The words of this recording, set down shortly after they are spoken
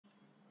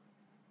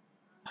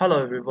Hello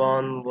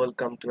everyone,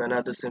 welcome to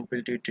another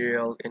simple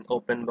tutorial in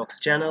OpenBox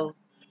channel.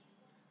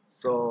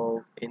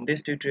 So in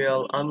this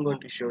tutorial I'm going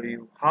to show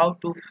you how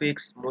to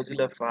fix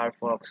Mozilla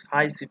Firefox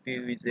high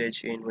CPU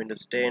usage in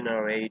Windows 10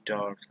 or 8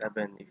 or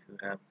 7 if you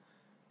have.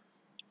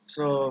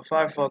 So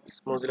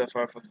Mozilla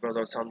Firefox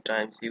browser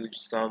sometimes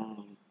use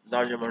some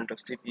large amount of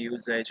CPU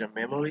usage or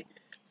memory.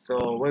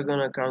 So we're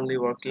gonna currently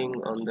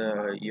working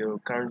on your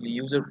currently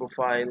user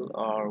profile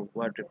or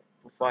what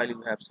profile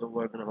you have. So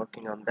we're gonna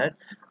working on that,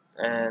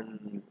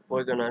 and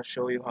we're gonna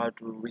show you how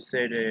to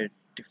reset a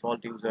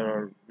default user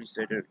or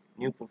reset a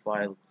new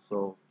profile.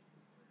 So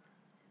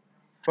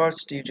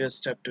first you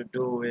just have to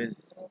do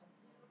is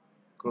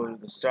go to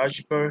the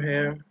search bar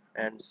here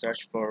and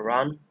search for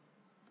run.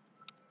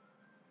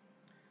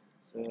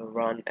 So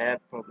run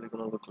app probably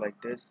gonna look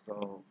like this,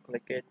 so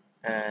click it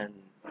and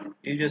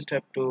you just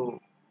have to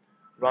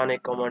run a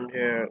command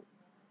here,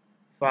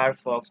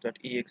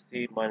 firefox.exe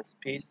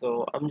 -p.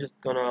 So I'm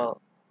just gonna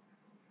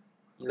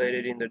let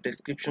it in the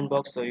description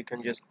box, so you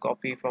can just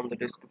copy from the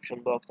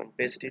description box and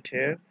paste it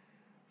here.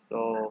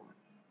 So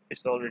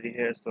it's already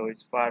here, so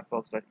it's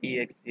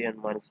firefox.exe and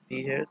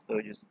 -p here, so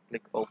just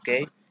click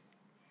OK.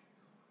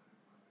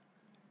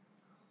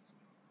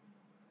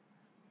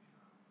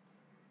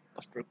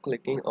 After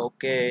clicking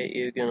OK,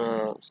 you're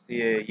gonna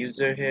see a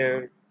user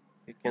here.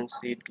 You can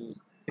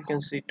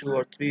see two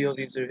or three of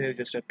user here.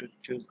 Just have to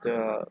choose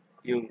the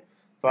you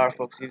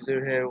Firefox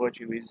user here what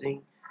you're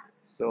using.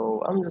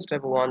 So I'm just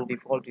have one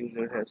default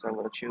user here, so I'm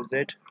gonna choose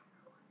it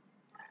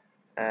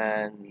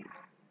and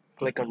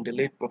click on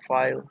delete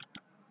profile.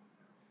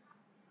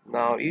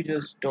 Now you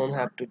just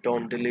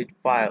don't delete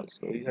files,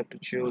 so you have to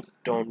choose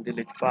don't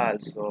delete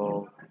files.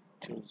 So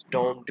choose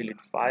don't delete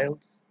files,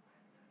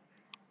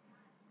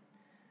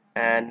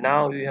 and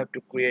now you have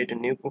to create a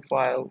new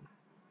profile.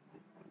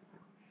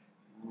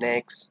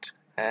 Next,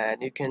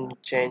 and you can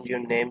change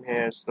your name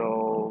here,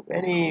 so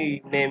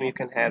any name you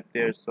can have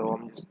there. So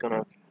I'm just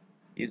gonna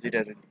use it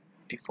as a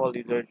default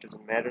user, it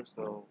doesn't matter.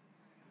 So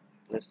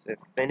let's say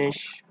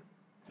finish,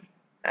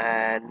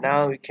 and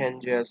now we can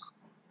just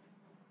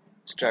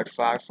start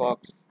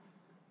Firefox.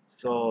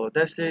 So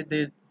that's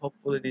it.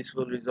 Hopefully this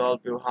will resolve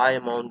your high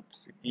amount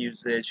CPU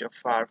usage of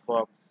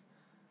Firefox,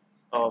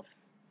 of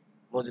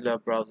Mozilla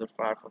browser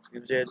Firefox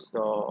usage.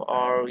 So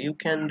or you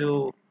can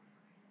do,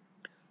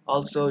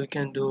 also you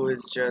can do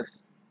is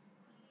just,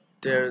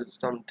 there's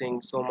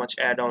something so much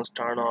add-ons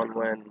turn on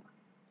when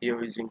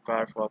you're using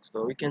Firefox, so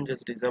we can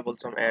just disable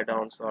some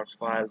add-ons or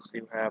files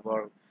you have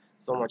or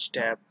so much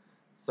tab.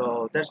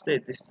 So that's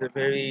it. This is a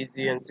very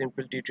easy and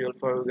simple tutorial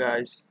for you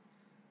guys.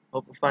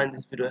 Hope you find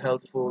this video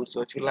helpful. So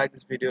if you like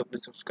this video,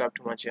 please subscribe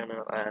to my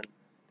channel, and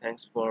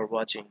thanks for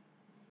watching.